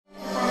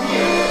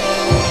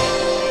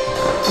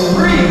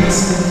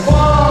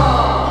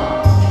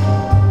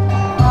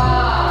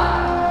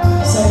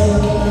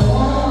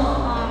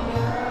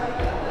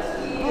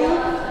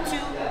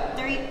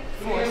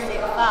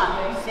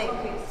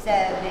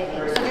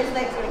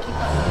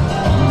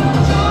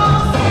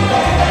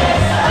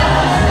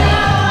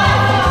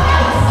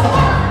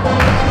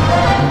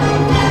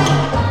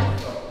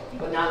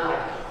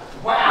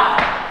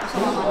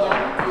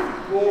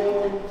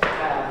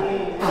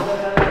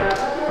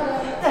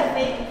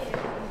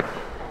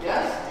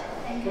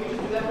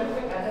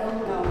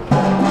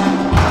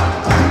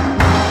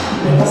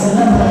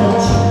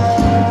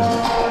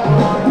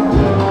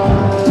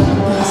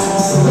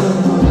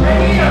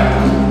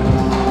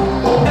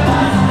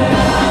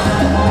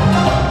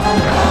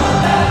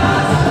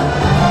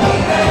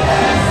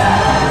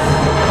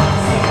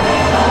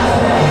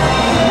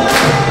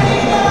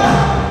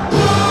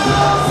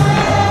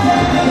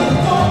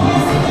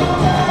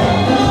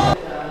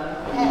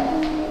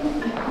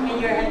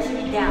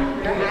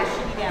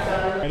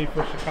Ready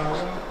for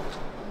Chicago?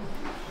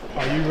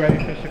 Are you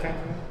ready for Chicago?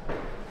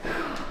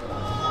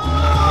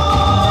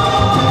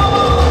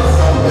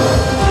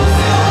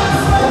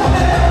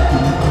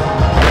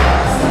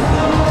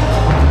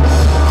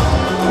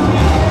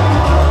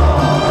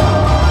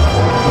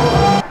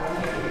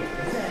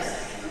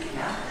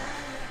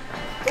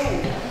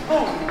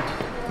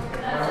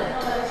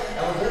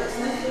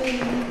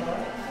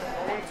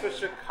 Going to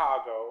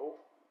Chicago,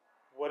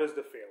 what is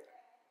the feeling?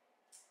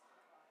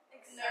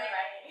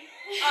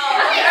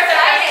 Nervous.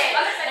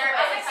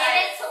 I'm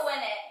excited to win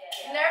it.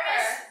 Yeah.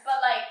 Nervous,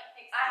 but like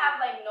I have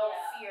like no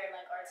fear in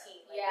like our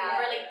team. Like, we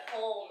really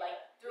pull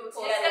like through. It's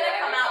gonna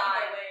come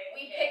out either way.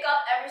 We pick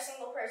up every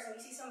single person.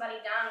 We see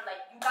somebody down,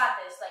 like you got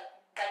this. Like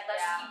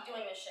let's keep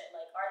doing this shit.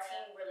 Like our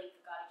team really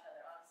got each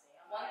other. Honestly,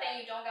 one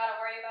thing you don't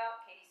gotta worry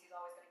about, KDC's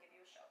always gonna give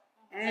you a show.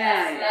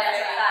 Yes, that's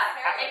a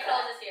fact. It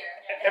closes here.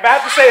 If I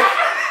have to say,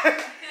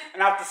 and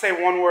I have to say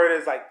one word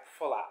is like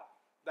full out.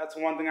 That's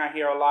one thing I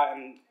hear a lot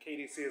in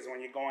KDC is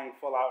when you're going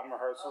full out in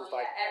rehearsals.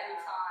 Like every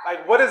time.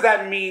 Like what does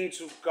that mean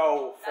to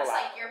go full out? That's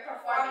like you're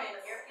performing.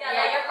 You're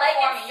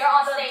performing. You're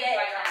on stage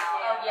right now.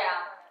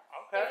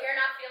 Okay. If you're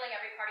not feeling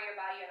every part of your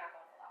body, you're not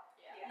going full out.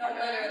 No,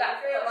 literally.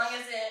 As long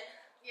as it.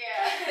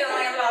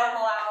 Feeling about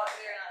full out.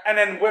 You're not. And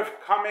then with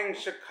coming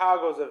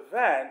Chicago's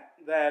event,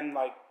 then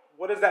like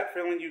what is that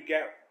feeling you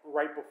get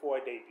right before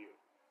a debut?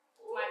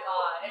 Oh my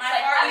God. It's my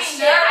like, heart I is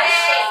shake.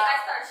 shaking.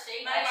 I start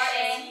shaking.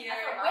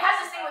 We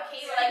have this thing with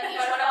Kate where like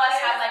each one of us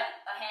have like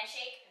a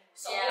handshake.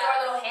 So we do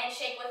our little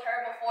handshake with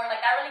her before.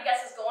 Like that really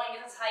gets us going,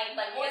 gets us hyped.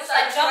 Like we're just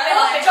like jumping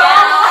up and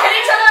down,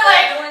 hitting each other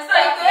like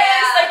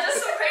this, like just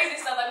some crazy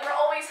stuff. Like we're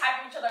always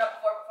hyping each other up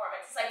before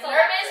performance. It's like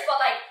nervous,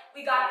 but like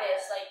we got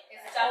this. Like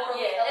it's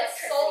totally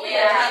electricity.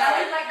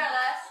 That was like our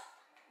last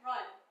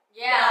run.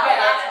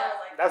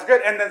 That's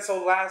good. And then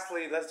so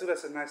lastly, let's do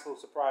this a nice little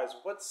surprise.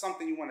 What's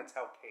something you want to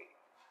tell Kate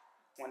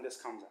when this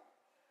comes out?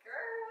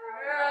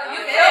 Girl,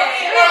 you did it.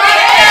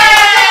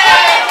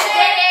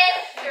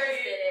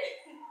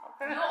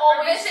 You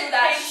always do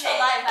that shit.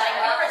 Like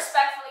you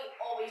respectfully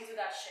always do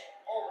that shit.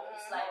 Always.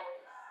 Like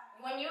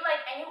when you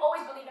like, and you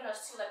always believe in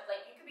us too.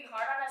 Like you could be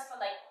hard on us, but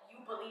like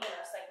you believe in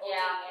us. Like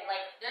and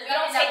like we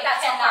don't take that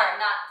to heart.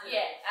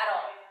 At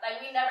all. Like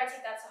we never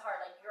take that to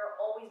heart. Like you're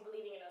always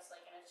believing in us.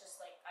 Like and it's just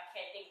like I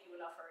can't thank you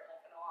enough for it.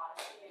 Like in all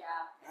honesty.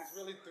 That's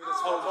really through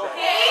this whole journey.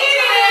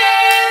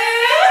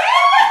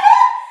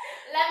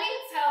 Let me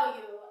tell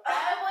you,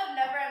 I would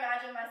never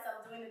imagine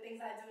myself doing the things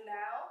I do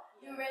now.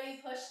 You really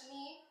pushed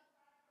me.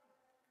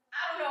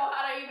 I don't know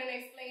how to even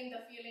explain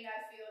the feeling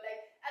I feel.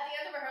 Like at the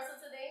end of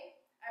rehearsal today,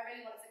 I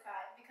really wanted to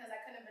cry because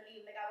I couldn't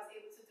believe like I was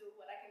able to do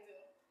what I can do.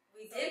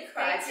 We did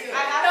cry too. I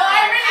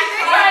really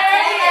did cry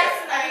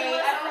last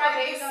night. I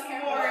cried this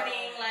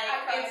morning.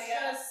 Like it's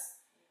just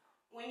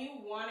when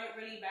you want it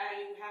really bad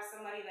and you have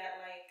somebody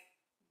that like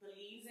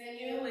believes in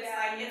you. It's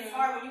like it's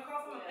hard when you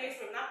come from a place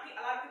where not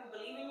a lot of people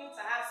believe in you.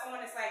 To have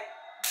someone that's like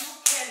you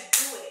can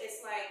do it.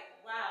 It's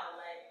like wow,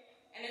 like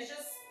and it's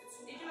just it's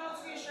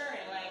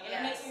reassuring. Like it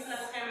makes me feel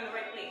like I'm in the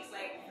right place.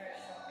 Like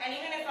and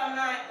even if I'm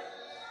not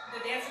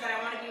the dancer that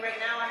I want to be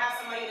right now, I have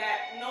somebody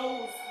that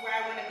knows where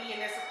I want to be and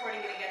they're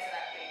supporting me to get to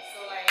that place.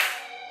 So like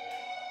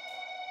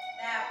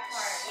that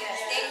part. Yes,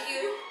 thank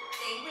you.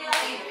 We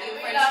love you.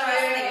 We love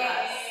you.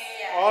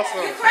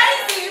 Awesome. You're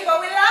crazy,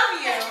 but we love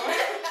you.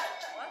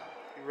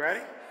 You ready?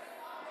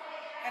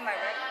 Am I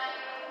ready?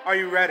 Are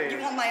you ready?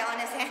 You want my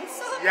honest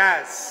answer?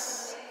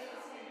 Yes.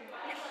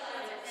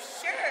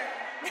 Sure.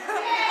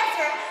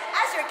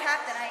 as your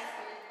captain,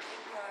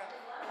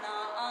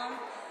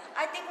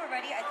 I think we're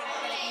ready. I think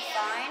we're gonna be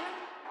fine.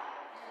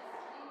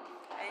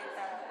 And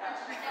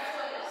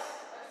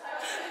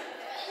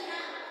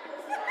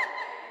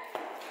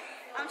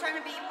I'm trying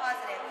to be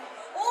positive.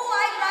 Oh,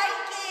 I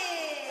like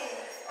it.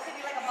 Could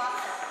be like a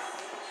boxer.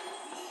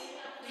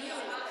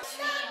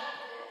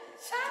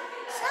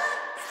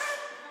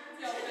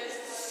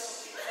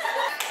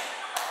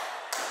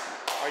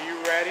 Are you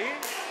ready?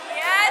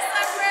 Yes,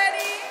 I'm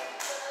ready.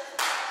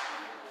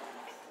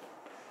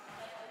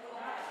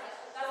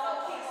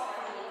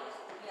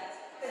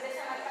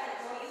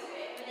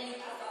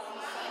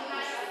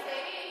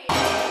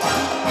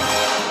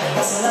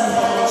 That's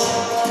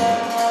what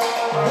I'm